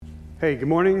Hey, good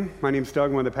morning. My name's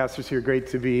Doug, one of the pastors here. Great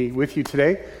to be with you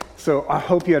today. So I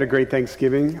hope you had a great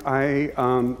Thanksgiving. I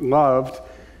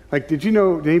did you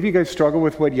know, did any of you guys struggle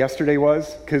with what yesterday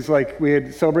was? Because we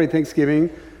had celebrated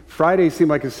Thanksgiving. Friday seemed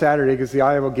like a Saturday because the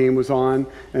Iowa game was on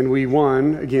and we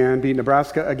won again, beat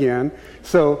Nebraska again.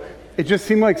 So it just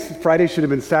seemed like Friday should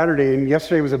have been Saturday, and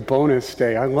yesterday was a bonus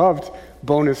day. I loved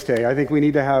bonus day. I think we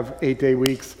need to have 8-day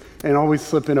weeks and always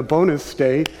slip in a bonus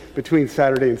day between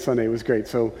Saturday and Sunday. It was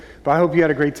great. But I hope you had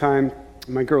a great time.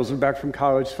 My girls are back from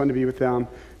college. Fun to be with them,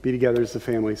 be together as a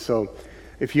family. So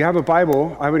if you have a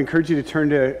Bible, I would encourage you to turn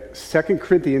to 2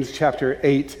 Corinthians chapter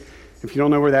 8. If you don't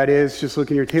know where that is, just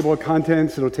look in your table of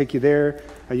contents. It'll take you there.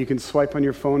 You can swipe on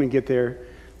your phone and get there.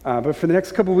 But for the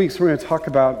next couple of weeks, we're going to talk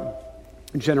about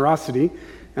generosity.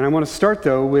 And I want to start,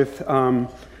 though, with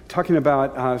talking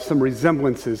about some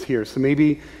resemblances here. So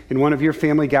maybe in one of your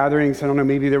family gatherings, I don't know,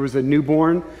 maybe there was a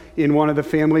newborn in one of the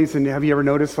families, and have you ever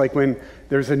noticed, when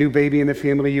there's a new baby in the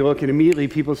family, you look and immediately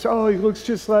people say, oh, he looks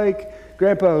just like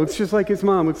Grandpa, looks just like his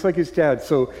mom, looks like his dad.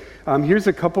 So here's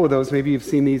a couple of those. Maybe you've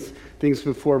seen these things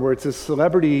before where it's a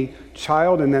celebrity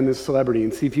child and then the celebrity,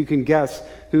 and see if you can guess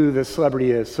who the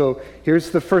celebrity is. So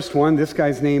here's the first one. This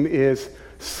guy's name is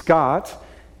Scott.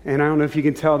 And I don't know if you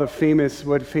can tell his famous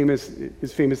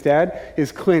dad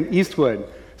is Clint Eastwood.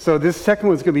 So this second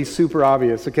one's going to be super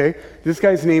obvious, okay? This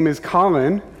guy's name is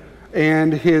Colin,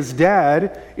 and his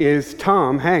dad is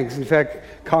Tom Hanks. In fact,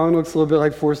 Colin looks a little bit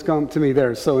like Forrest Gump to me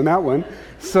there. So in that one.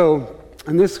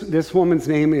 And this woman's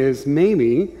name is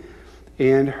Mamie,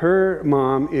 and her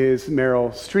mom is Meryl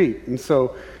Streep. And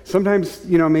so sometimes,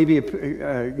 maybe,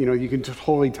 you can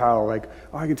totally tell,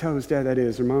 I can tell whose dad that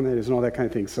is, or mom that is, and all that kind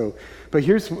of thing. But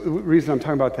here's the reason I'm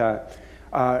talking about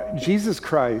that. Jesus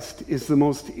Christ is the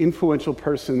most influential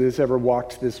person that has ever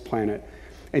walked this planet.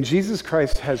 And Jesus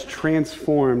Christ has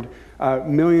transformed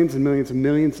millions and millions and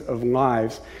millions of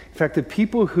lives. In fact, the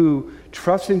people who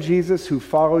trust in Jesus, who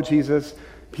follow Jesus,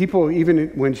 people, even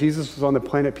when Jesus was on the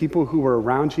planet, people who were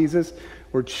around Jesus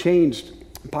were changed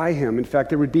by him. In fact,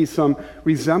 there would be some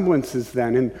resemblances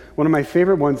then. And one of my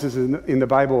favorite ones is in the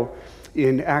Bible,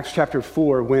 in Acts chapter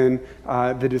 4, when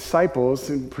the disciples,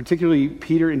 and particularly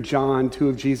Peter and John, two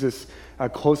of Jesus'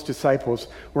 close disciples,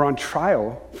 were on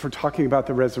trial for talking about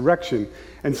the resurrection.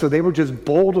 And so they were just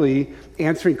boldly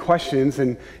answering questions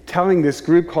and telling this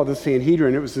group called the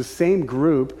Sanhedrin. It was the same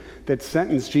group that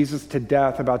sentenced Jesus to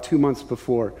death about 2 months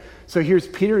before. So here's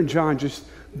Peter and John just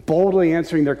boldly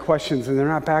answering their questions, and they're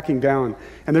not backing down.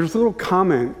 And there's a little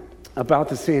comment about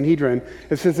the Sanhedrin.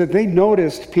 It says that they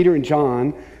noticed Peter and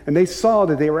John, and they saw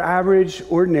that they were average,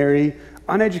 ordinary,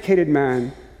 uneducated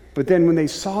men. But then when they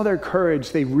saw their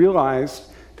courage, they realized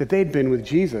that they'd been with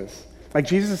Jesus. Like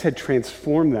Jesus had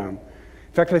transformed them.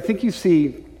 In fact, I think you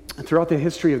see throughout the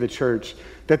history of the church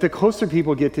that the closer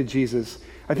people get to Jesus,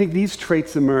 I think these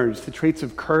traits emerge, the traits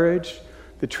of courage,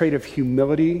 the trait of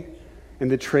humility,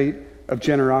 and the trait of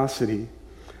generosity.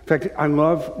 In fact, I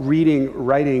love reading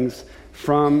writings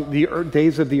from the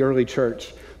days of the early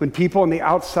church, when people on the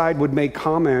outside would make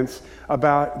comments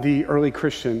about the early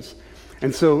Christians.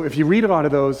 And so if you read a lot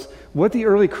of those, what the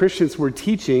early Christians were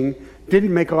teaching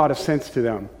didn't make a lot of sense to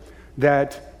them.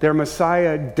 That their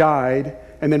Messiah died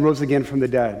and then rose again from the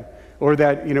dead. Or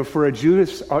that, for a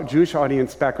Jewish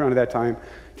audience background at that time,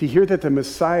 to hear that the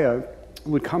Messiah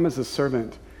would come as a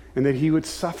servant and that he would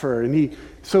suffer.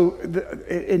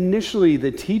 Initially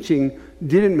the teaching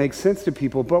didn't make sense to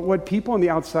people, but what people on the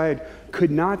outside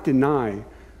could not deny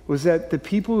was that the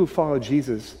people who followed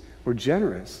Jesus were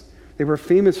generous. They were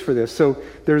famous for this. So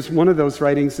there's one of those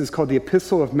writings is called the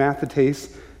Epistle of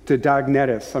Mathetes to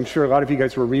Diognetus. I'm sure a lot of you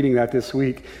guys were reading that this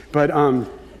week, but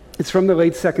it's from the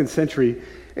late 2nd century,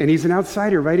 and he's an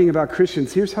outsider writing about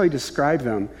Christians. Here's how he described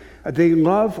them. They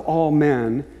love all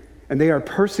men, and they are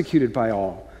persecuted by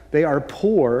all. They are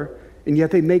poor, and yet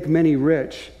they make many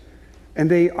rich. And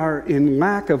they are in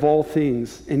lack of all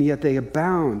things, and yet they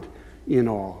abound in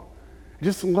all. I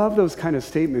just love those kind of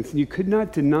statements. And you could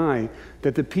not deny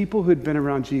that the people who had been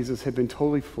around Jesus had been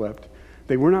totally flipped.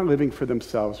 They were not living for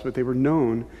themselves, but they were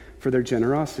known for their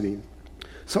generosity.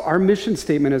 So our mission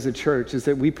statement as a church is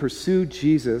that we pursue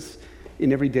Jesus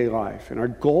in everyday life. And our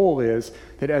goal is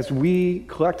that as we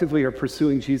collectively are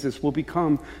pursuing Jesus, we'll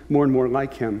become more and more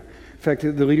like him. In fact,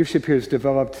 the leadership here has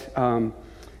developed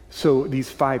these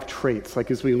 5 traits.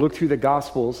 As we look through the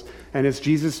Gospels, and as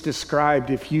Jesus described,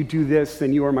 if you do this,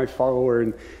 then you are my follower.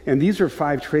 And these are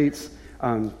 5 traits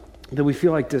that we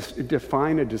feel like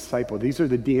define a disciple. These are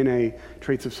the DNA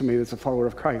traits of somebody that's a follower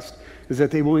of Christ, is that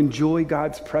they will enjoy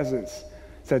God's presence.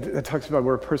 that talks about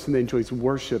we're a person that enjoys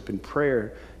worship and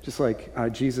prayer, just like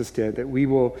Jesus did, that we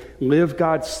will live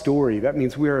God's story. That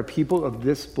means we are a people of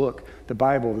this book, the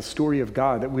Bible, the story of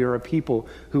God, that we are a people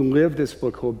who live this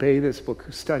book, who obey this book,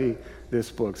 who study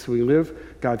this book. So we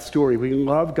live God's story. We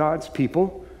love God's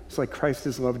people. It's like Christ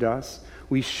has loved us.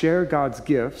 We share God's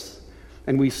gifts,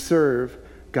 and we serve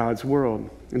God's world.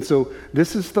 And so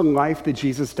this is the life that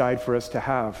Jesus died for us to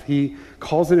have. He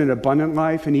calls it an abundant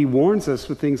life, and he warns us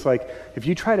with things like, if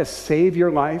you try to save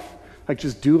your life, like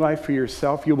just do life for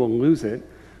yourself, you will lose it.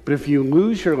 But if you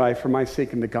lose your life for my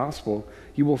sake in the gospel,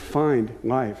 you will find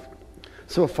life.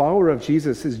 So a follower of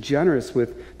Jesus is generous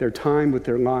with their time, with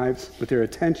their lives, with their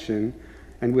attention,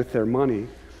 and with their money.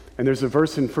 And there's a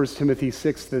verse in 1 Timothy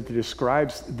 6 that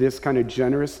describes this kind of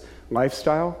generous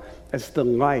lifestyle as the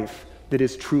life that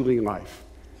is truly life.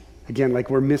 Again, like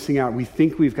we're missing out. We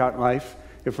think we've got life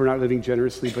if we're not living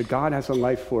generously, but God has a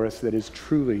life for us that is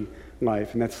truly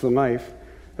life, and that's the life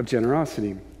of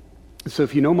generosity. So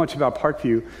if you know much about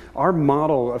Parkview, our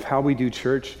model of how we do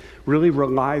church really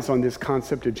relies on this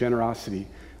concept of generosity.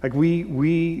 Like we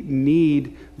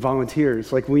need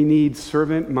volunteers, like we need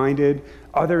servant-minded,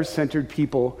 other-centered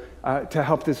people to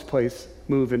help this place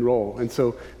move and roll. And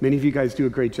so many of you guys do a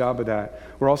great job of that.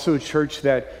 We're also a church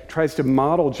that tries to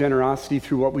model generosity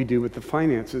through what we do with the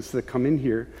finances that come in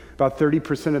here. About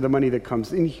 30% of the money that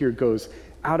comes in here goes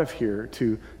out of here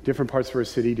to different parts of our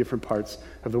city, different parts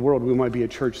of the world. We want to be a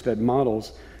church that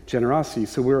models generosity.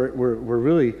 So we're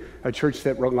really a church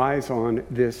that relies on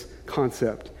this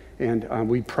concept. And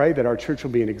we pray that our church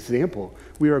will be an example.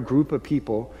 We are a group of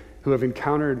people who have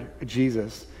encountered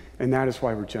Jesus, and that is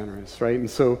why we're generous, right? And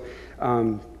so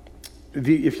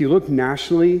if you look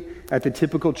nationally at the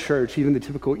typical church, even the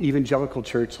typical evangelical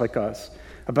church like us,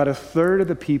 about a third of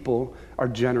the people are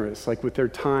generous, like with their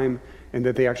time, and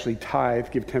that they actually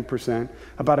tithe, give 10%.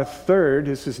 About a third,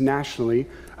 this is nationally,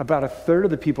 about a third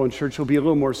of the people in church will be a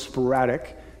little more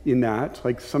sporadic in that.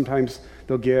 Like sometimes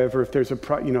they'll give, or if there's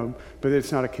but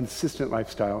it's not a consistent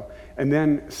lifestyle. And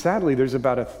then sadly, there's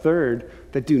about a third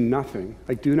that do nothing,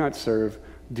 like do not serve,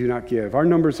 do not give. Our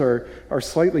numbers are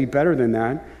slightly better than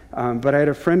that. But I had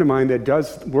a friend of mine that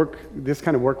does this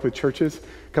kind of work with churches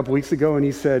a couple weeks ago, and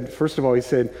he said, first of all,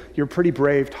 you're pretty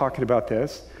brave talking about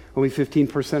this. Only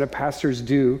 15% of pastors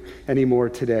do anymore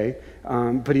today.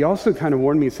 But he also kind of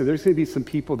warned me, so there's going to be some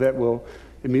people that will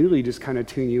immediately just kind of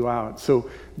tune you out. So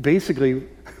basically,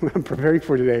 what I'm preparing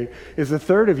for today is a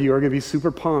third of you are going to be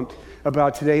super pumped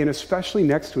about today, and especially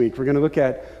next week. We're going to look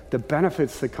at the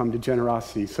benefits that come to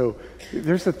generosity. So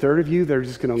there's a third of you that are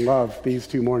just going to love these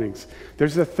 2 mornings.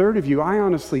 There's a third of you, I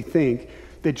honestly think,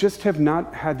 that just have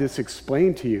not had this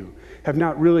explained to you, have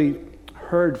not really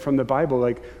heard from the Bible,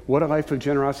 like what a life of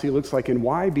generosity looks like and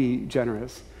why be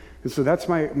generous. And so that's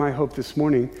my hope this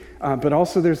morning. But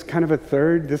also there's kind of a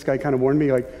third, this guy kind of warned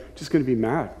me, like, just going to be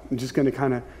mad. I'm just going to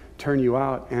kind of turn you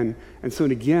out. And so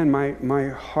again, my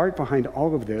heart behind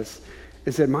all of this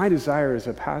is that my desire as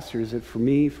a pastor is that for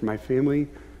me, for my family,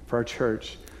 for our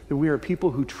church, that we are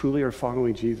people who truly are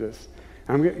following Jesus.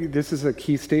 And this is a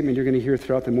key statement you're going to hear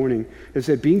throughout the morning, is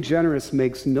that being generous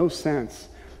makes no sense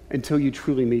until you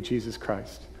truly meet Jesus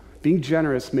Christ. Being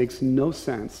generous makes no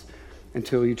sense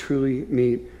until you truly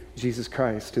meet Jesus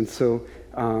Christ. And so,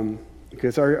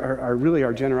 because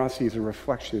our generosity is a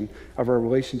reflection of our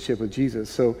relationship with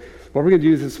Jesus. So what we're going to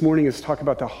do this morning is talk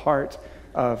about the heart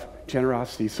of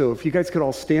generosity. So if you guys could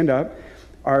all stand up.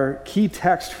 Our key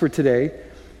text for today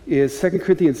is 2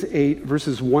 Corinthians 8,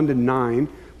 verses 1 to 9.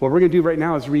 What we're going to do right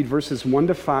now is read verses 1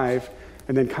 to 5,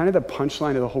 and then kind of the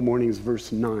punchline of the whole morning is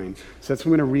verse 9. So that's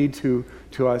what we're going to read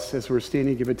to us as we're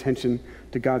standing, give attention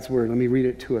to God's word. Let me read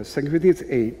it to us. 2 Corinthians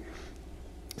 8,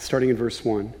 starting in verse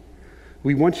 1.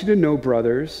 We want you to know,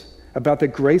 brothers, about the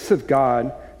grace of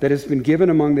God that has been given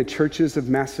among the churches of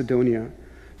Macedonia.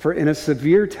 For in a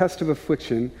severe test of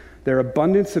affliction, their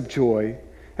abundance of joy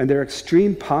and their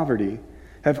extreme poverty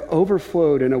have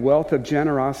overflowed in a wealth of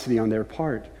generosity on their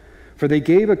part. For they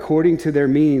gave according to their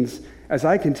means, as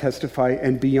I can testify,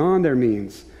 and beyond their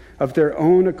means, of their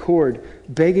own accord,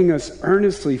 begging us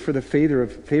earnestly for the favor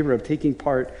of taking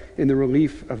part in the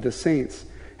relief of the saints.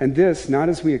 And this, not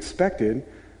as we expected,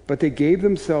 but they gave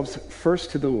themselves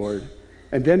first to the Lord,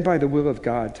 and then by the will of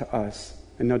God to us.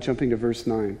 And now jumping to verse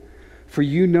 9. For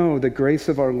you know the grace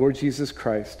of our Lord Jesus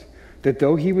Christ, that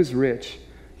though he was rich,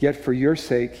 yet for your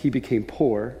sake he became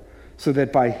poor, so that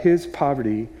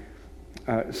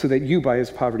you by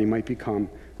his poverty might become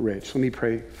rich. Let me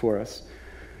pray for us.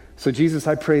 So Jesus,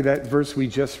 I pray that verse we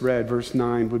just read, verse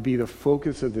 9, would be the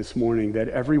focus of this morning, that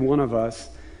every one of us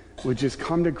would just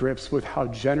come to grips with how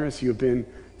generous you have been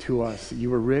to us. You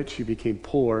were rich, you became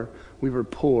poor. We were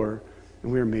poor,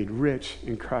 and we were made rich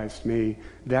in Christ. May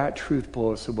that truth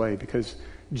blow us away, because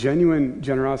genuine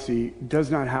generosity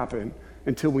does not happen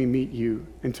until we meet you,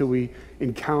 until we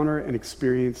encounter and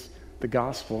experience the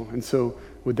gospel. And so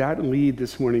would that lead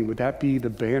this morning, would that be the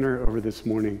banner over this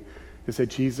morning, is that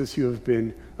Jesus, you have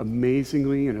been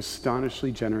amazingly and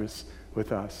astonishingly generous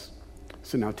with us.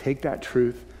 So now take that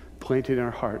truth, plant it in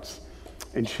our hearts,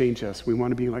 and change us. We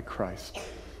want to be like Christ.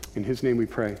 In his name we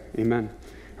pray, amen.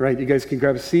 All right, you guys can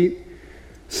grab a seat.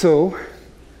 So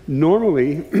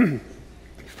normally, you've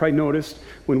probably noticed,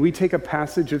 when we take a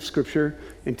passage of Scripture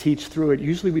and teach through it,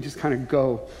 usually we just kind of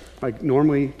go, like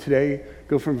normally today,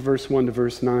 go from verse 1 to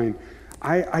verse 9.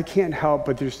 I can't help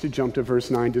but just to jump to verse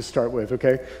 9 to start with,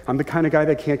 okay? I'm the kind of guy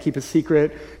that can't keep a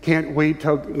secret, can't wait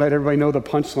to let everybody know the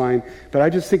punchline. But I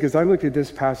just think as I looked at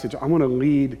this passage, I want to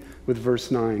lead with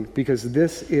verse 9, because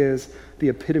this is the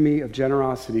epitome of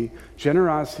generosity.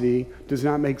 Generosity does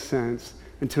not make sense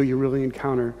until you really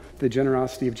encounter the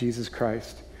generosity of Jesus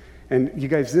Christ. And you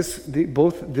guys,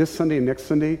 both this Sunday and next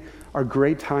Sunday are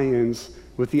great tie-ins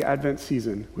with the Advent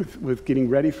season, with getting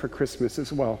ready for Christmas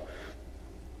as well.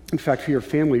 In fact, for your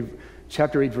family,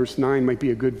 chapter 8, verse 9 might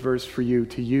be a good verse for you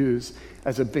to use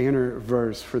as a banner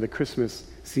verse for the Christmas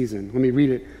season. Let me read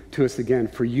it to us again.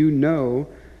 For you know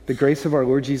the grace of our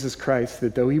Lord Jesus Christ,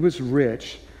 that though he was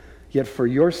rich, yet for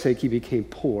your sake he became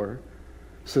poor,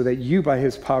 so that you by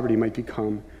his poverty might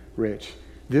become rich.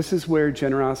 This is where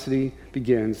generosity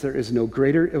begins. There is no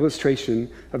greater illustration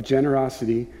of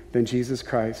generosity than Jesus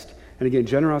Christ. And again,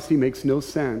 generosity makes no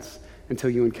sense until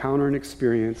you encounter and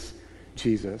experience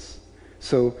Jesus.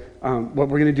 So what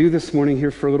we're going to do this morning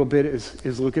here for a little bit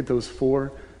is look at those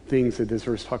four things that this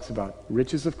verse talks about.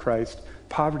 Riches of Christ,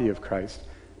 poverty of Christ,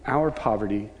 our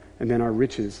poverty, and then our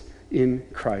riches in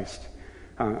Christ.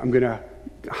 I'm going to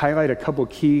highlight a couple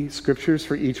key scriptures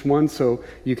for each one, so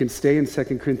you can stay in 2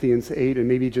 Corinthians 8 and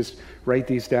maybe just write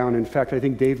these down. In fact, I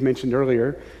think Dave mentioned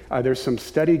earlier, there's some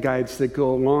study guides that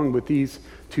go along with these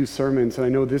two sermons, and I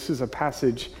know this is a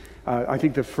passage. I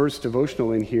think the first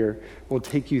devotional in here will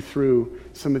take you through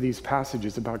some of these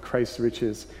passages about Christ's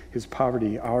riches, his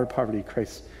poverty, our poverty,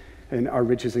 Christ, and our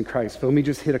riches in Christ. But let me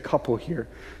just hit a couple here.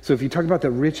 So if you talk about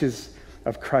the riches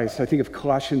of Christ, I think of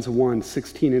Colossians 1,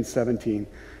 16 and 17.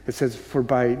 It says, for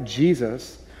by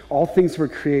Jesus, all things were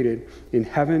created in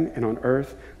heaven and on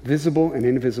earth, visible and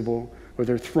invisible,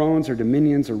 whether thrones or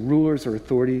dominions or rulers or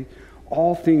authority.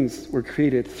 All things were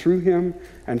created through him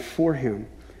and for him.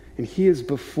 And he is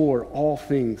before all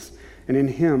things, and in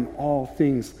him all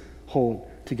things hold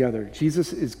together.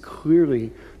 Jesus is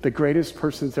clearly the greatest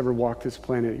person that's ever walked this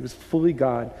planet. He was fully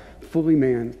God, fully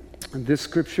man. And this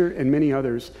scripture and many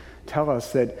others tell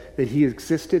us that he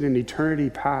existed in eternity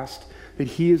past, that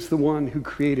he is the one who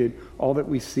created all that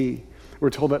we see. We're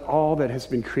told that all that has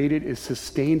been created is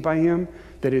sustained by him,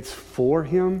 that it's for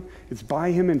him, it's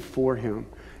by him and for him.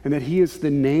 And that he is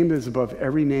the name that is above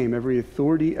every name, every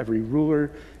authority, every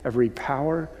ruler, every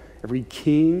power, every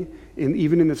king, and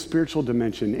even in the spiritual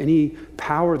dimension, any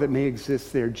power that may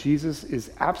exist there, Jesus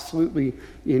is absolutely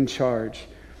in charge.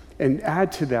 And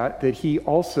add to that he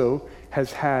also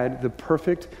has had the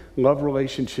perfect love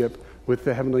relationship with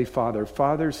the Heavenly Father,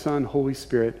 Father, Son, Holy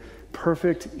Spirit,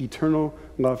 perfect eternal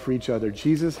love for each other.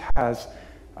 Jesus has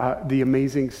the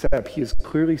amazing setup. He is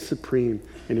clearly supreme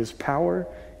in his power,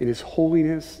 in his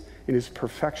holiness, in his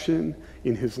perfection,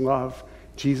 in his love.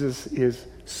 Jesus is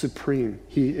supreme.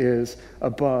 He is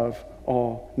above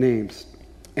all names.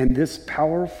 And this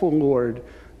powerful Lord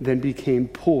then became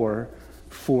poor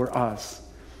for us.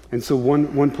 And so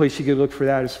one place you could look for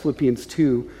that is Philippians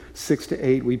 2, 6 to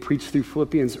 8. We preached through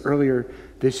Philippians earlier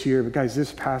this year. But guys,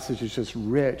 this passage is just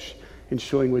rich in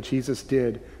showing what Jesus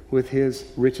did with his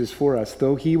riches for us.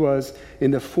 Though he was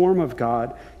in the form of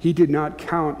God, he did not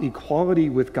count equality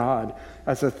with God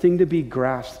as a thing to be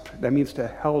grasped. That means to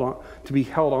be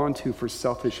held onto for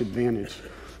selfish advantage.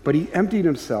 But he emptied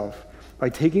himself by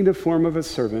taking the form of a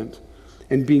servant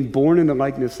and being born in the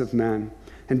likeness of men.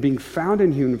 And being found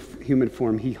in human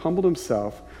form, he humbled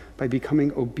himself by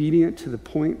becoming obedient to the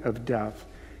point of death,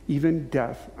 even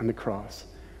death on the cross.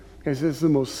 Guys, this is the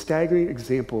most staggering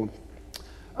example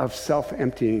of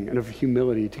self-emptying and of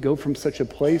humility, to go from such a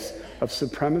place of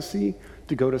supremacy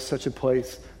to go to such a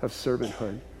place of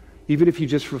servanthood. Even if you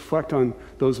just reflect on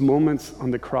those moments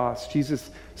on the cross, Jesus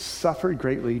suffered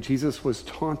greatly. Jesus was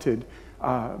taunted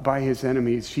by his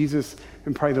enemies. Jesus,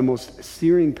 and probably the most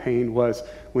searing pain was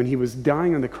when he was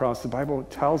dying on the cross. The Bible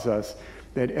tells us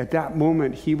that at that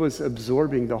moment he was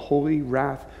absorbing the holy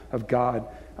wrath of God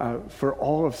for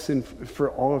all of sin, for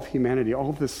all of humanity, all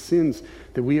of the sins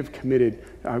that we have committed.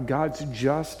 God's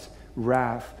just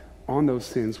wrath on those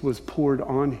sins was poured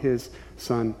on his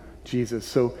son, Jesus.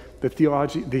 So the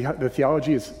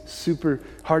theology is super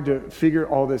hard to figure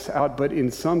all this out, but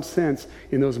in some sense,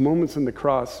 in those moments on the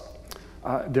cross,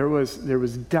 there was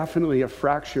definitely a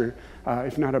fracture,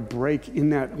 if not a break, in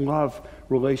that love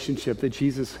relationship that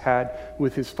Jesus had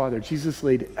with his Father. Jesus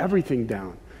laid everything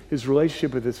down, his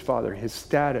relationship with his Father, his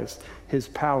status, his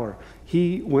power.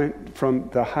 He went from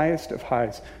the highest of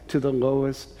highs to the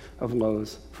lowest of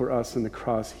lows for us on the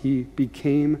cross. He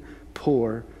became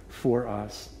poor for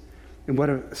us. And what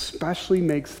especially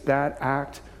makes that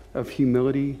act of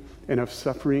humility and of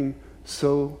suffering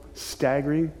so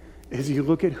staggering is you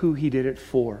look at who he did it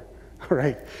for. All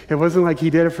right. It wasn't like he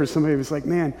did it for somebody who was like,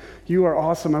 man, you are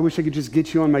awesome. I wish I could just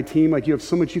get you on my team. Like, you have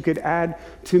so much you could add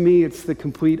to me. It's the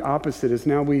complete opposite, is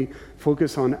now we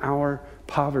focus on our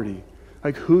poverty.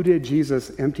 Like, who did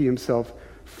Jesus empty himself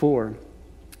for?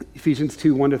 Ephesians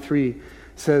 2, 1-3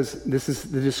 says, this is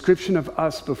the description of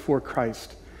us before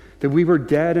Christ, that we were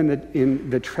dead in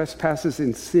the trespasses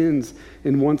and sins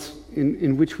in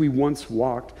which we once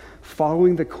walked,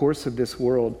 following the course of this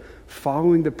world,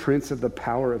 following the prince of the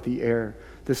power of the air,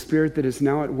 the spirit that is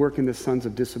now at work in the sons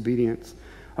of disobedience,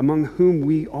 among whom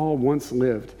we all once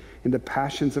lived in the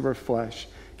passions of our flesh,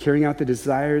 carrying out the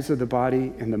desires of the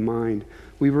body and the mind.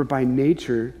 We were by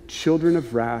nature children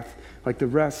of wrath, like the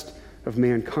rest of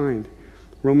mankind.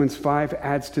 Romans 5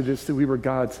 adds to this that we were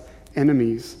God's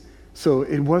enemies. So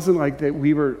it wasn't like that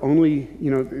we were only,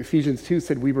 Ephesians 2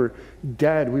 said we were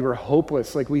dead, we were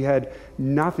hopeless, like we had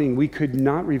nothing, we could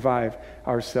not revive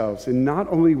ourselves. And not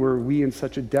only were we in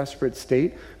such a desperate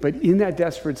state, but in that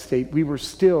desperate state, we were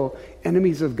still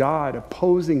enemies of God,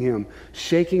 opposing him,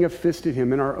 shaking a fist at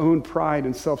him in our own pride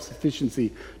and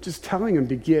self-sufficiency, just telling him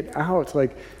to get out.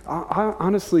 Like,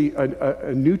 honestly,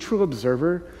 a neutral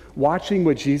observer watching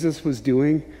what Jesus was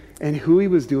doing and who he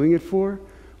was doing it for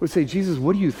would say, Jesus,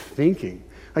 what are you thinking?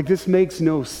 Like, this makes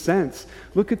no sense.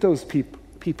 Look at those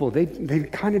people. They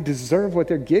kind of deserve what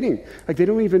they're getting. Like, they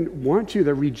don't even want you.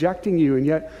 They're rejecting you. And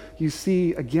yet you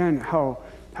see, again, how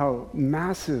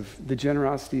massive the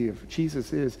generosity of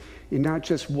Jesus is in not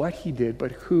just what he did,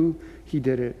 but who he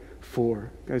did it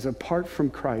for. Guys, apart from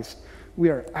Christ, we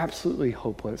are absolutely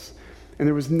hopeless. And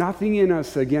there was nothing in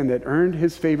us, again, that earned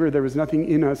his favor. There was nothing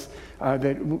in us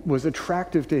that was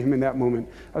attractive to him in that moment,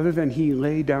 other than he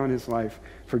laid down his life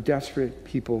for desperate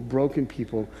people, broken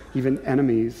people, even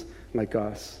enemies like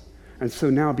us. And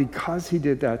so now, because he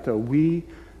did that, though, we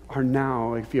are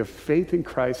now, if you have faith in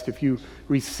Christ, if you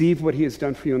receive what he has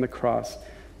done for you on the cross,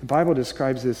 the Bible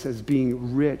describes this as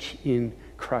being rich in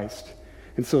Christ.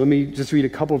 And so let me just read a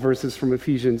couple verses from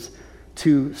Ephesians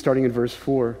 2, starting in verse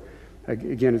 4.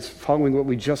 Again, it's following what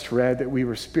we just read, that we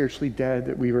were spiritually dead,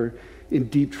 that we were in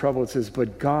deep trouble. It says,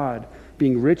 but God,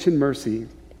 being rich in mercy,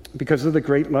 because of the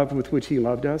great love with which he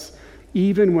loved us,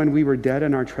 even when we were dead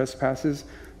in our trespasses,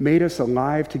 made us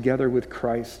alive together with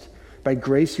Christ. By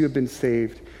grace you have been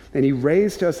saved. And he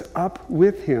raised us up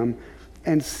with him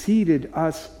and seated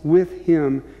us with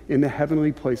him in the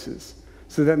heavenly places,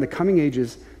 so that in the coming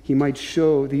ages he might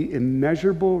show the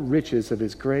immeasurable riches of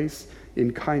his grace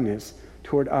in kindness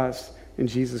toward us in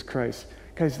Jesus Christ.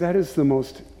 Guys, that is the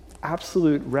most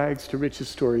absolute rags to riches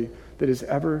story that has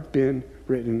ever been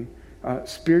written.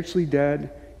 Spiritually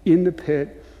dead, in the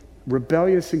pit,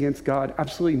 rebellious against God,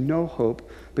 absolutely no hope,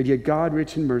 but yet God,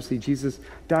 rich in mercy, Jesus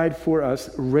died for us,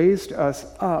 raised us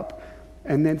up,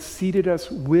 and then seated us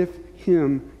with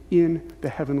him in the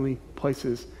heavenly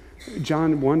places.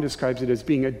 John 1 describes it as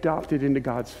being adopted into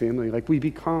God's family, like we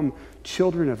become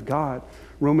children of God.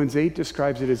 Romans 8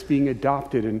 describes it as being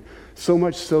adopted, and so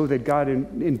much so that God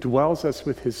indwells us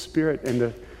with his Spirit.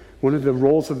 And one of the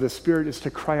roles of the Spirit is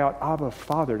to cry out, Abba,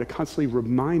 Father, to constantly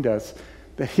remind us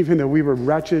that even though we were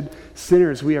wretched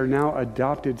sinners, we are now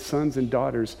adopted sons and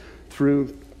daughters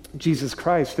through Jesus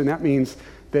Christ. And that means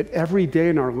that every day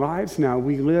in our lives now,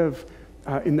 we live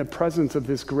in the presence of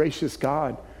this gracious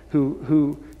God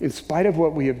who, in spite of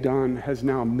what we have done, has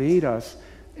now made us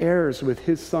heirs with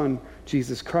his Son,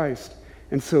 Jesus Christ.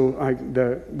 And so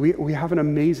we have an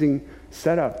amazing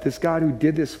setup. This God who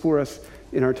did this for us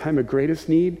in our time of greatest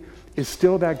need is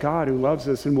still that God who loves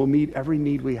us and will meet every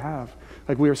need we have.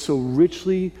 Like, we are so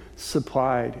richly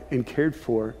supplied and cared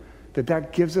for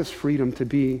that gives us freedom to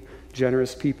be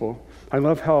generous people. I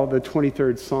love how the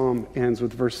 23rd Psalm ends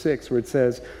with verse 6, where it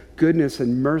says, goodness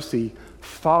and mercy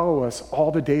follow us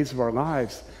all the days of our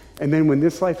lives. And then when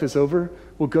this life is over,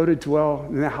 we'll go to dwell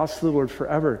in the house of the Lord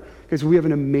forever. Because we have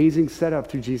an amazing setup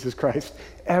through Jesus Christ.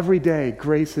 Every day,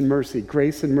 grace and mercy,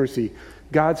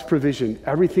 God's provision,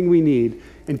 everything we need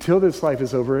until this life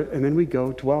is over, and then we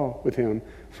go dwell with him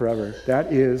forever.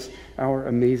 That is our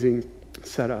amazing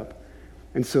setup.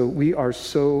 And so we are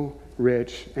so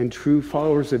rich, and true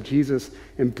followers of Jesus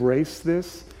embrace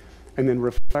this and then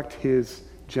reflect his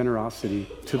generosity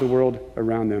to the world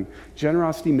around them.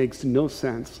 Generosity makes no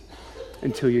sense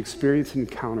until you experience and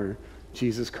encounter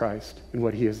Jesus Christ and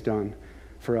what he has done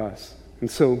for us. And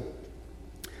so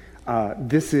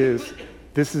this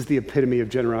is the epitome of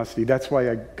generosity. That's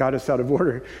why I got us out of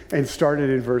order and started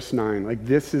in verse 9. Like,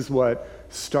 this is what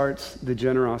starts the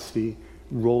generosity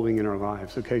rolling in our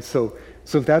lives. Okay, so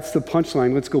if that's the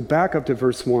punchline, let's go back up to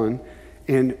verse 1.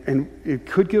 And it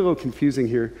could get a little confusing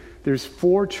here. There's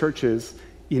 4 churches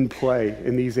in play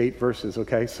in these 8 verses,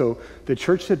 okay? So the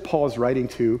church that Paul is writing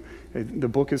to, the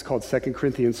book is called 2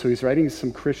 Corinthians, so he's writing to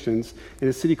some Christians in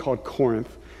a city called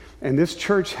Corinth. And this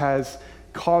church has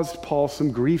caused Paul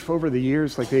some grief over the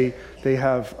years. Like they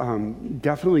have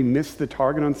definitely missed the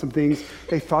target on some things.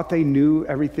 They thought they knew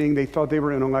everything. They thought they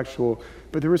were intellectual,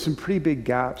 but there were some pretty big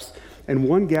gaps. And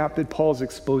one gap that Paul's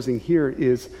exposing here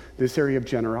is this area of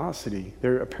generosity.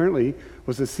 There apparently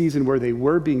was a season where they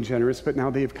were being generous, but now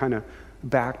they've kind of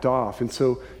backed off. And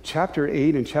so chapter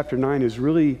 8 and chapter 9 is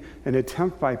really an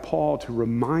attempt by Paul to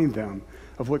remind them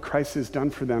of what Christ has done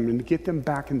for them and to get them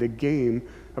back in the game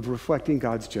of reflecting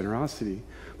God's generosity.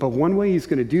 But one way he's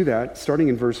going to do that, starting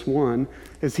in verse 1,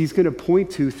 is he's going to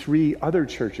point to 3 other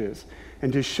churches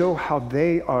and to show how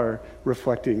they are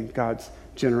reflecting God's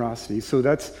generosity. So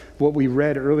that's what we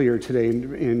read earlier today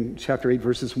in chapter 8,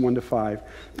 verses 1 to 5.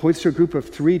 Points to a group of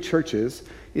 3 churches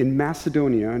in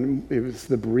Macedonia, and it was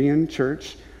the Berean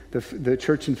church, the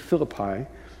church in Philippi,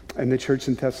 and the church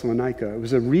in Thessalonica. It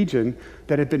was a region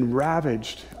that had been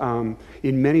ravaged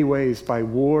in many ways by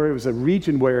war. It was a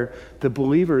region where the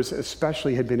believers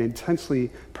especially had been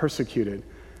intensely persecuted.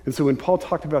 And so when Paul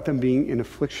talked about them being in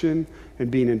affliction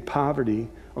and being in poverty,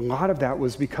 a lot of that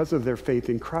was because of their faith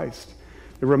in Christ.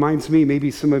 It reminds me, maybe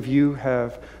some of you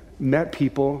have met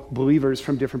people, believers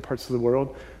from different parts of the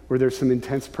world, where there's some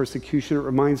intense persecution. It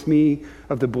reminds me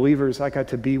of the believers I got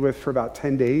to be with for about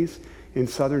 10 days in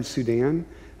southern Sudan,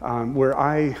 where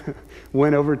I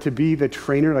went over to be the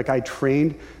trainer. Like, I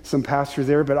trained some pastors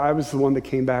there, but I was the one that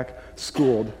came back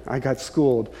schooled. I got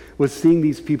schooled with seeing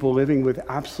these people living with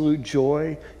absolute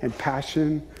joy and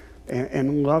passion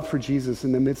and love for Jesus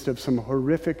in the midst of some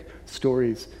horrific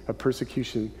stories of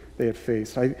persecution they had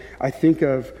faced. I think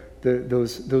of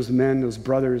those men, those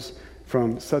brothers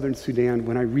from southern Sudan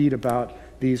when I read about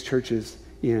these churches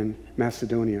in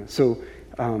Macedonia. So,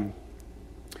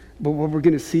 but what we're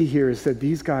going to see here is that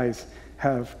these guys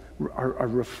are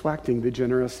reflecting the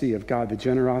generosity of God, the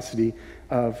generosity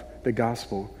of the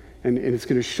gospel. And it's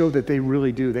going to show that they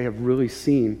really do. They have really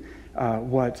seen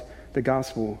what the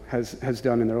gospel has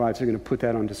done in their lives. They're going to put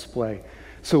that on display.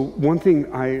 So one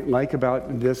thing I like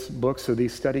about this book, so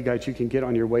these study guides you can get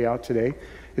on your way out today,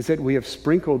 is that we have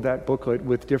sprinkled that booklet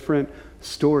with different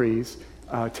stories,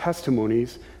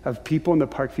 testimonies of people in the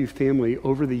Parkview family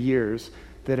over the years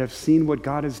that have seen what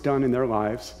God has done in their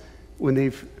lives when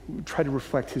they've tried to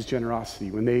reflect his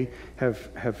generosity, when they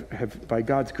have by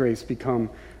God's grace, become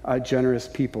generous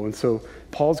people. And so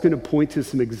Paul's going to point to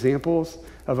some examples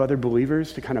of other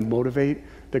believers to kind of motivate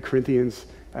the Corinthians,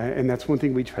 and that's one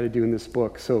thing we try to do in this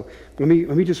book. So let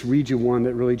me just read you one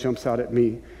that really jumps out at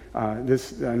me.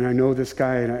 And I know this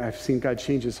guy, and I've seen God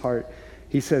change his heart.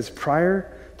 He says,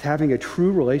 prior to having a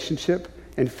true relationship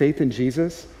and faith in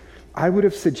Jesus, I would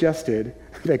have suggested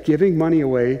that giving money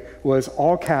away was,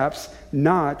 all caps,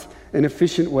 not an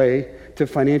efficient way to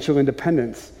financial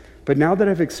independence. But now that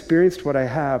I've experienced what I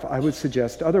have, I would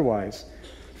suggest otherwise.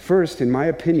 First, in my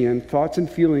opinion, thoughts and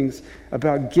feelings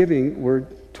about giving were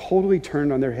totally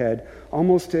turned on their head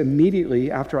almost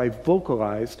immediately after I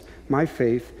vocalized my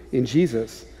faith in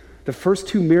Jesus. The first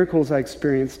 2 miracles I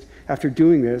experienced after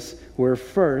doing this were,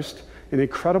 first, an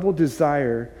incredible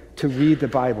desire to read the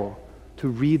Bible.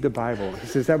 He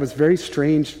says that was very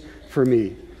strange for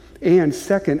me. And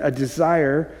second, a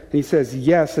desire, and he says,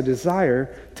 yes, a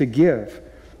desire to give.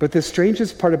 But the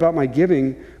strangest part about my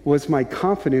giving was my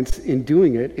confidence in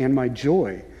doing it and my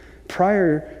joy.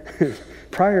 Prior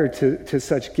to this,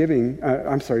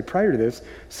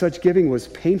 such giving was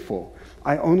painful.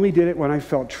 I only did it when I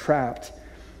felt trapped.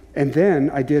 And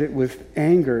then I did it with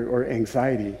anger or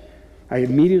anxiety. I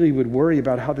immediately would worry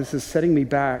about how this is setting me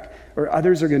back, or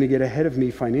others are going to get ahead of me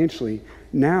financially.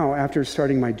 Now, after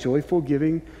starting my joyful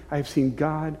giving, I have seen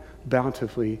God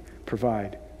bountifully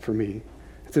provide for me.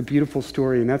 It's a beautiful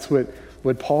story, and that's what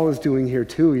what Paul is doing here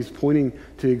too, he's pointing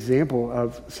to the example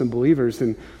of some believers.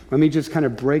 And let me just kind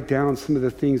of break down some of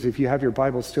the things. If you have your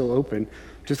Bible still open,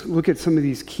 just look at some of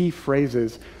these key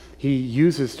phrases he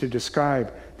uses to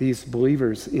describe these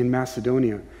believers in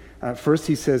Macedonia. First,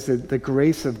 he says that the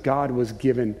grace of God was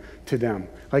given to them.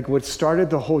 Like what started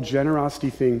the whole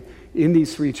generosity thing in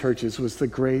these three churches was the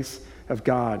grace of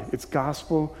God. It's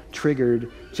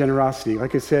gospel-triggered generosity.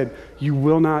 Like I said, you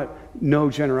will not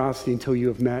know generosity until you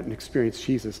have met and experienced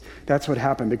Jesus. That's what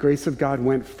happened. The grace of God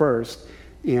went first,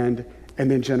 and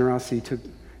then generosity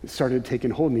started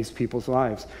taking hold in these people's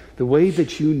lives. The way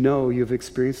that you know you've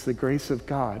experienced the grace of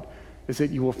God is that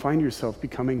you will find yourself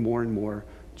becoming more and more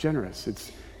generous.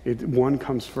 One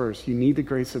comes first. You need the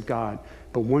grace of God,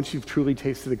 but once you've truly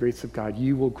tasted the grace of God,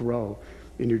 you will grow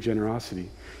in your generosity.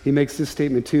 He makes this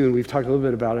statement too, and we've talked a little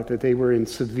bit about it, that they were in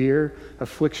severe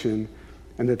affliction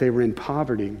and that they were in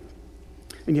poverty,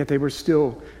 and yet they were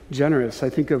still generous. I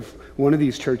think of one of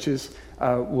these churches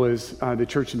was the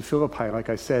church in Philippi, like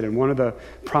I said, and one of the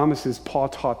promises Paul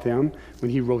taught them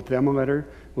when he wrote them a letter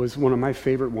was one of my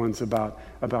favorite ones about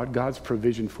God's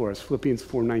provision for us. Philippians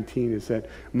 4:19 is that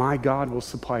my God will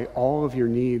supply all of your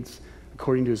needs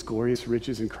according to his glorious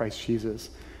riches in Christ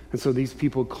Jesus. And so these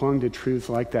people clung to truths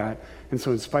like that. And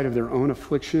so in spite of their own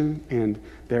affliction and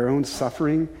their own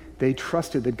suffering, they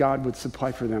trusted that God would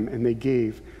supply for them, and they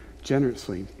gave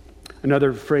generously.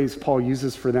 Another phrase Paul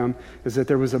uses for them is that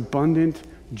there was abundant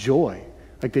joy.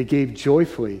 Like they gave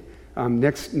joyfully.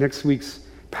 Next week's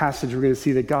passage, we're going to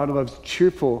see that God loves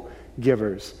cheerful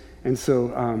givers. And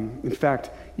so, in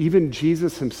fact, even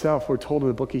Jesus himself, we're told in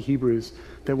the book of Hebrews,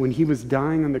 that when he was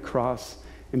dying on the cross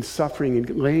and suffering and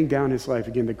laying down his life,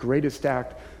 again, the greatest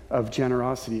act of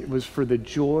generosity, it was for the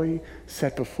joy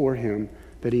set before him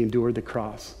that he endured the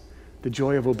cross. The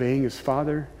joy of obeying his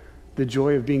Father, the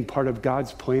joy of being part of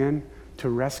God's plan to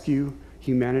rescue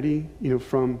humanity,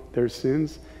 from their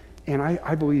sins. And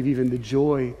I believe even the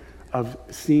joy of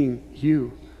seeing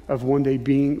you, of one day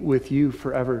being with you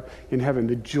forever in heaven,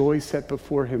 the joy set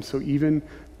before him. So even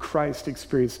Christ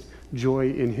experienced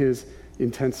joy in his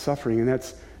intense suffering. And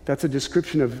that's a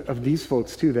description of these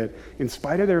folks too, that in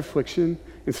spite of their affliction,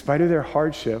 in spite of their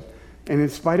hardship, and in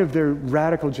spite of their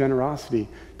radical generosity,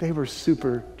 they were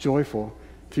super joyful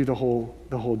through the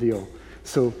whole deal.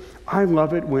 So I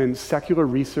love it when secular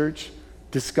research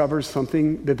discovers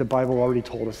something that the Bible already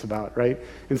told us about, right?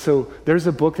 And so there's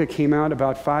a book that came out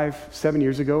about 5-7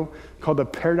 years ago called The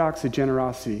Paradox of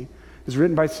Generosity. It was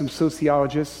written by some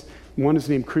sociologists. One is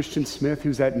named Christian Smith,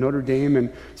 who's at Notre Dame.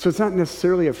 And so it's not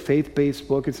necessarily a faith-based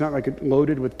book. It's not like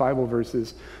loaded with Bible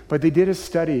verses. But they did a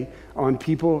study on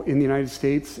people in the United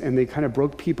States, and they kind of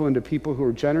broke people into people who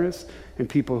were generous and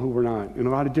people who were not. And a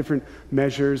lot of different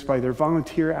measures by their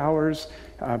volunteer hours,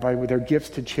 by their gifts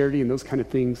to charity and those kind of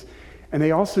things. And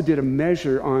they also did a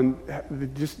measure on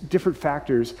just different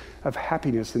factors of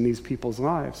happiness in these people's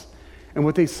lives. And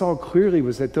what they saw clearly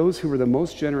was that those who were the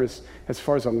most generous as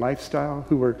far as a lifestyle,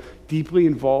 who were deeply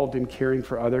involved in caring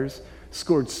for others,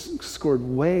 scored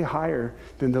way higher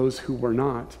than those who were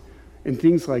not in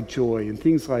things like joy and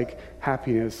things like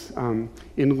happiness,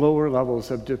 in lower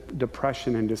levels of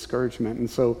depression and discouragement. And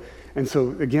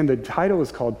so again, the title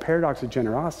is called Paradox of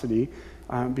Generosity,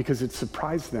 because it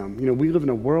surprised them. We live in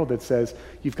a world that says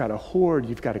you've got to hoard,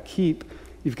 you've got to keep,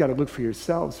 you've got to look for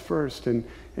yourselves first, and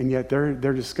yet their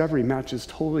discovery matches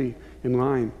totally in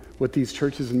line what these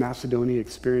churches in Macedonia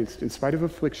experienced. In spite of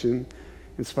affliction,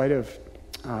 in spite of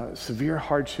severe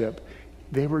hardship,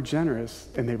 they were generous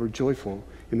and they were joyful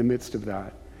in the midst of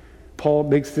that. Paul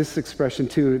makes this expression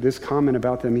too, this comment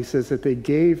about them. He says that they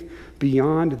gave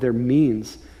beyond their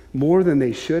means, more than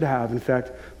they should have. In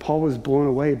fact, Paul was blown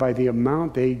away by the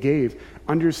amount they gave,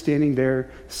 understanding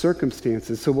their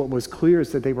circumstances. So what was clear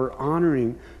is that they were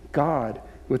honoring God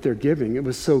with their giving. It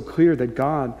was so clear that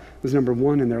God was number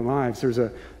one in their lives. There's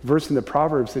a verse in the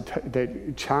Proverbs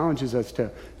that challenges us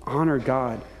to honor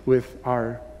God with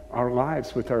our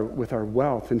lives, with our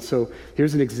wealth. And so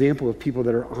here's an example of people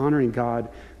that are honoring God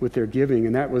with their giving.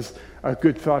 And that was a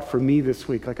good thought for me this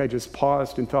week. Like I just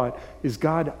paused and thought, is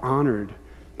God honored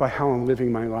by how I'm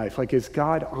living my life? Like, is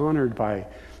God honored by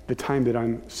the time that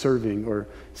I'm serving or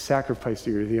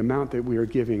sacrificing or the amount that we are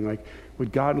giving? Like,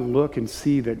 would God look and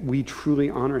see that we truly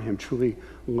honor him, truly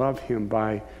love him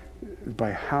by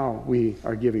how we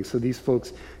are giving? So these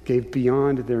folks gave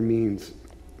beyond their means.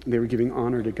 They were giving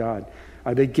honor to God.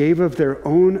 They gave of their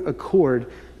own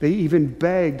accord. They even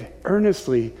begged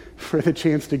earnestly for the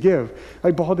chance to give.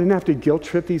 Like, Paul didn't have to guilt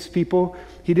trip these people.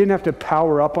 He didn't have to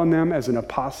power up on them as an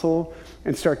apostle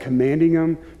and start commanding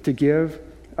them to give.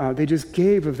 They just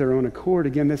gave of their own accord.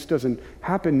 Again, this doesn't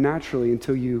happen naturally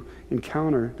until you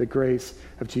encounter the grace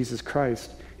of Jesus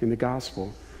Christ in the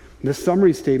gospel. The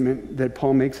summary statement that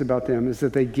Paul makes about them is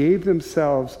that they gave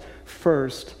themselves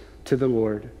first to the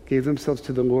Lord. Gave themselves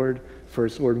to the Lord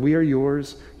first. Lord, we are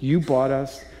yours. You bought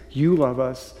us. You love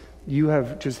us. You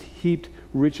have just heaped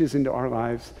riches into our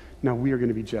lives. Now we are going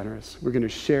to be generous. We're going to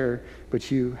share what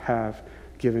you have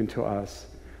given to us.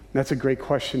 And that's a great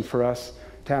question for us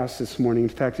to ask this morning. In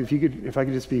fact, if I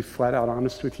could just be flat out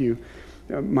honest with you,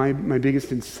 my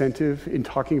biggest incentive in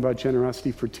talking about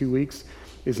generosity for 2 weeks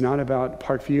is not about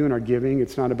Parkview and our giving.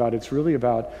 It's really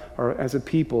about as a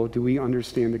people, do we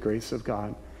understand the grace of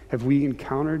God? Have we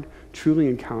truly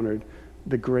encountered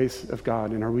the grace of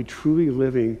God? And are we truly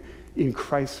living in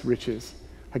Christ's riches?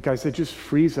 Like, guys, that just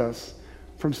frees us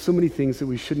from so many things that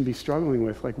we shouldn't be struggling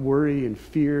with, like worry and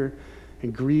fear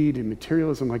and greed and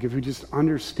materialism. Like, if we just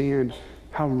understand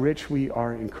how rich we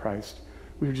are in Christ,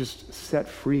 we're just set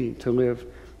free to live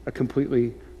a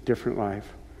completely different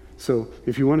life. So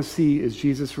if you want to see, is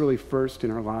Jesus really first in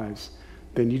our lives,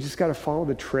 then you just got to follow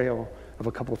the trail of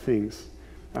a couple things.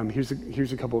 Here's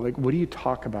a couple, like, what do you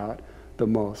talk about the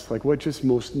most? Like, what just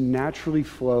most naturally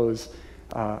flows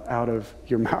out of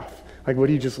your mouth? Like, what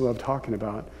do you just love talking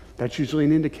about? That's usually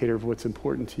an indicator of what's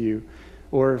important to you.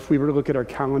 Or if we were to look at our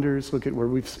calendars, look at where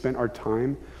we've spent our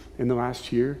time in the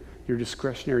last year, your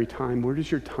discretionary time, where does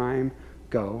your time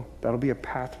go? That'll be a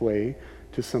pathway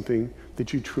to something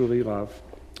that you truly love.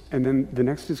 And then the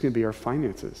next is going to be our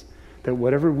finances. That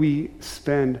whatever we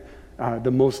spend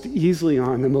the most easily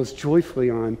on, the most joyfully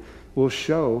on, will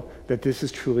show that this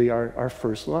is truly our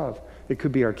first love. It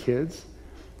could be our kids.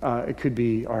 It could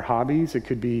be our hobbies. It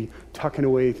could be tucking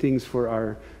away things for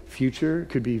our future. It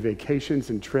could be vacations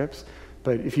and trips.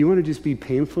 But if you want to just be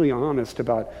painfully honest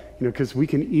about, because we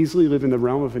can easily live in the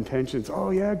realm of intentions.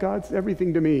 Oh yeah, God's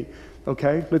everything to me.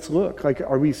 Okay, let's look. Like,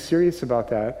 are we serious about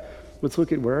that? Let's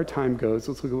look at where our time goes.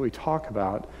 Let's look at what we talk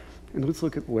about. And let's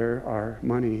look at where our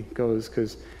money goes,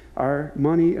 because our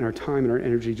money and our time and our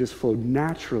energy just flow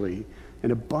naturally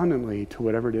and abundantly to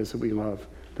whatever it is that we love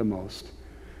the most.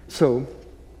 So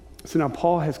now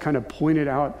Paul has kind of pointed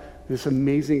out this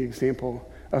amazing example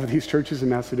of these churches in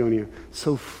Macedonia,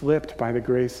 so flipped by the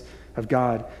grace of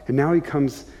God. And now he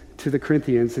comes to the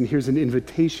Corinthians, and here's an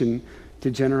invitation to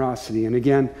generosity. And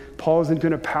again, Paul isn't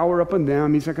going to power up on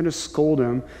them. He's not going to scold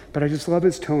them, but I just love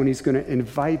his tone. He's going to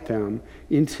invite them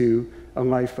into a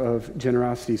life of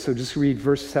generosity. So just read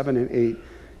verse 7 and 8.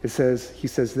 He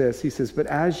says this, but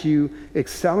as you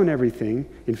excel in everything,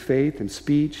 in faith and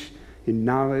speech, in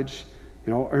knowledge,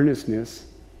 in all earnestness,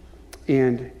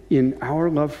 and in our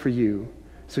love for you.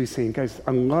 So he's saying, guys,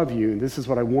 I love you, and this is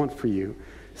what I want for you.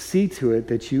 See to it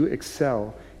that you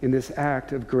excel in this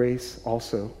act of grace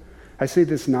also. I say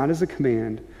this not as a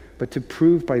command, but to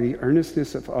prove by the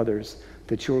earnestness of others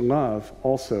that your love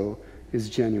also is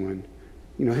genuine.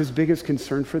 His biggest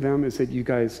concern for them is that you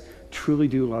guys truly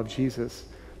do love Jesus,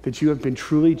 that you have been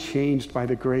truly changed by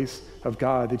the grace of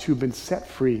God, that you've been set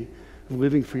free of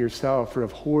living for yourself or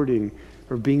of hoarding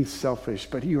or being selfish,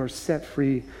 but you are set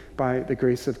free by the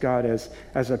grace of God.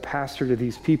 As a pastor to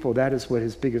these people, that is what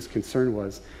his biggest concern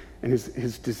was. And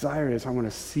his desire is, I want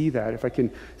to see that. If I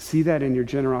can see that in your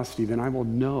generosity, then I will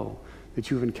know that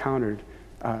you've encountered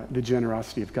the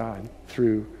generosity of God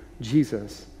through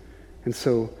Jesus. And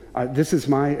so this is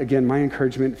my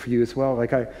encouragement for you as well.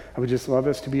 Like, I would just love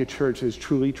us to be a church that is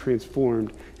truly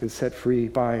transformed and set free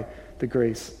by the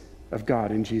grace of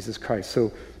God in Jesus Christ.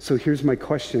 So here's my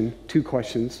question, 2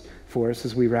 questions for us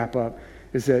as we wrap up,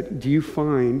 is that, do you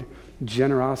find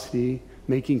generosity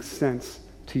making sense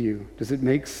to you? Does it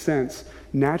make sense?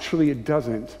 Naturally, it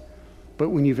doesn't. But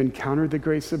when you've encountered the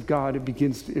grace of God, it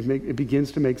begins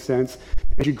to make sense.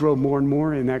 As you grow more and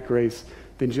more in that grace,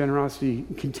 then generosity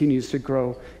continues to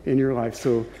grow in your life.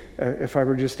 So if I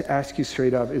were just to ask you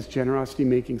straight up, is generosity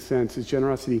making sense? Is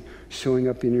generosity showing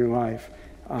up in your life?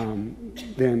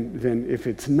 Then if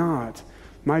it's not,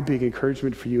 my big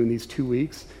encouragement for you in these 2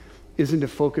 weeks isn't to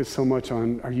focus so much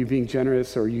on, are you being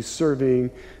generous, or are you serving,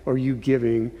 or are you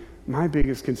giving? My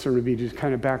biggest concern would be to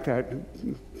kind of back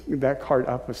that cart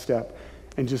up a step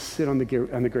and just sit on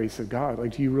the grace of God.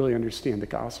 Like, do you really understand the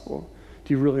gospel?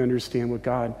 Do you really understand what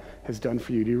God has done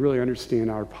for you? Do you really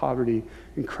understand our poverty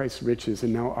in Christ's riches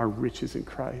and now our riches in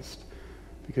Christ?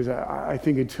 Because I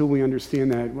think until we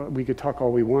understand that, we could talk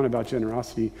all we want about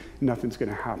generosity, nothing's going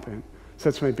to happen. So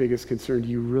that's my biggest concern. Do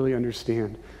you really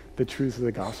understand the truth of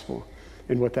the gospel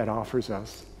and what that offers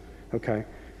us? Okay?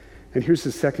 And here's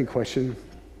the second question,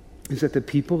 is that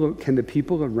can the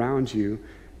people around you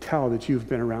tell that you've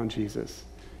been around Jesus?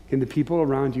 Can the people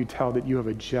around you tell that you have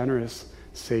a generous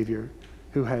Savior,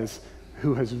 who has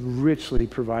richly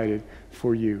provided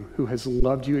for you, who has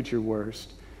loved you at your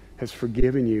worst, has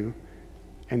forgiven you,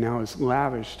 and now has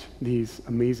lavished these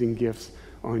amazing gifts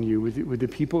on you. Would the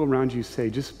people around you say,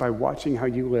 just by watching how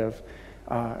you live,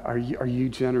 are you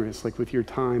generous, like with your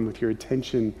time, with your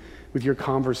attention, with your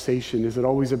conversation? Is it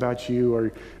always about you,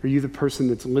 or are you the person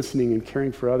that's listening and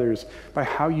caring for others by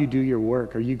how you do your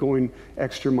work? Are you going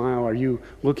extra mile? Are you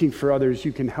looking for others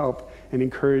you can help and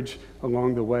encourage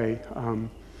along the way?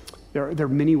 There are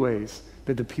many ways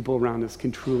that the people around us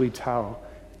can truly tell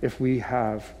if we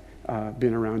have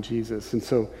been around Jesus. And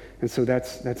so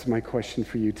that's my question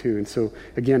for you too. And so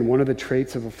again, one of the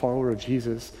traits of a follower of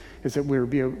Jesus is that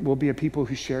we'll be a people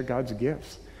who share God's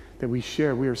gifts, that we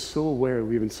share. We are so aware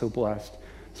we've been so blessed.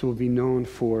 So we'll be known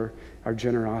for our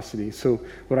generosity. So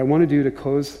what I want to do to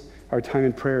close our time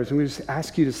in prayer is I'm going to just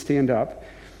ask you to stand up,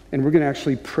 and we're going to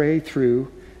actually pray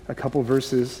through a couple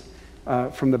verses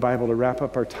from the Bible to wrap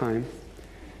up our time.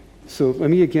 So let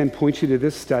me again point you to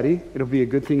this study. It'll be a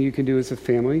good thing you can do as a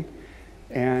family.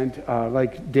 And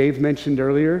like Dave mentioned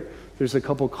earlier, there's a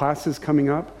couple classes coming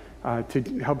up to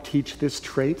help teach this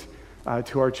trait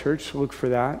to our church. Look for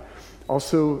that.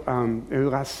 Also, in the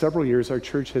last several years, our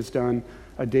church has done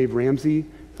a Dave Ramsey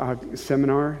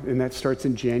seminar, and that starts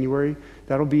in January.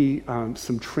 That'll be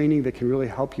some training that can really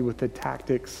help you with the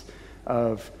tactics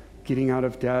of getting out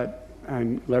of debt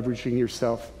and leveraging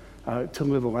yourself to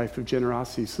live a life of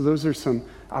generosity. So those are some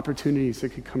opportunities that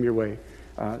could come your way.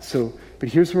 But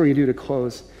here's what we're going to do to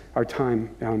close our time.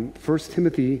 1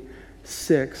 Timothy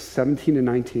 6, 17 to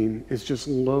 19 is just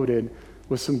loaded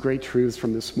with some great truths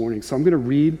from this morning. So I'm going to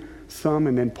read some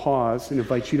and then pause and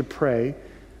invite you to pray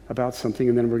about something,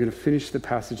 and then we're going to finish the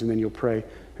passage, and then you'll pray,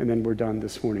 and then we're done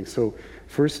this morning. So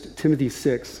 1 Timothy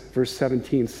 6, verse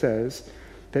 17 says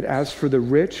that as for the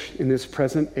rich in this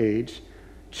present age,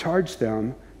 charge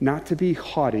them not to be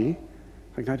haughty,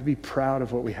 like not to be proud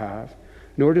of what we have,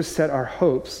 nor to set our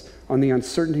hopes on the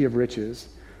uncertainty of riches,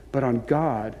 but on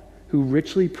God, who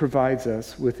richly provides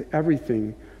us with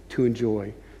everything to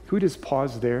enjoy. Could we just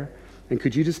pause there? And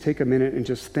could you just take a minute and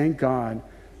just thank God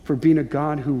for being a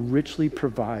God who richly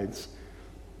provides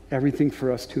everything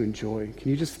for us to enjoy?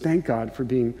 Can you just thank God for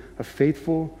being a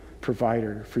faithful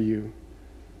provider for you?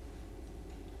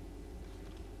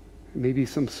 Maybe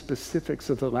some specifics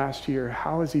of the last year.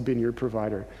 How has he been your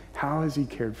provider? How has he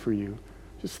cared for you?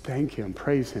 Just thank him,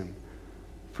 praise him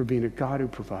for being a God who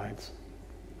provides.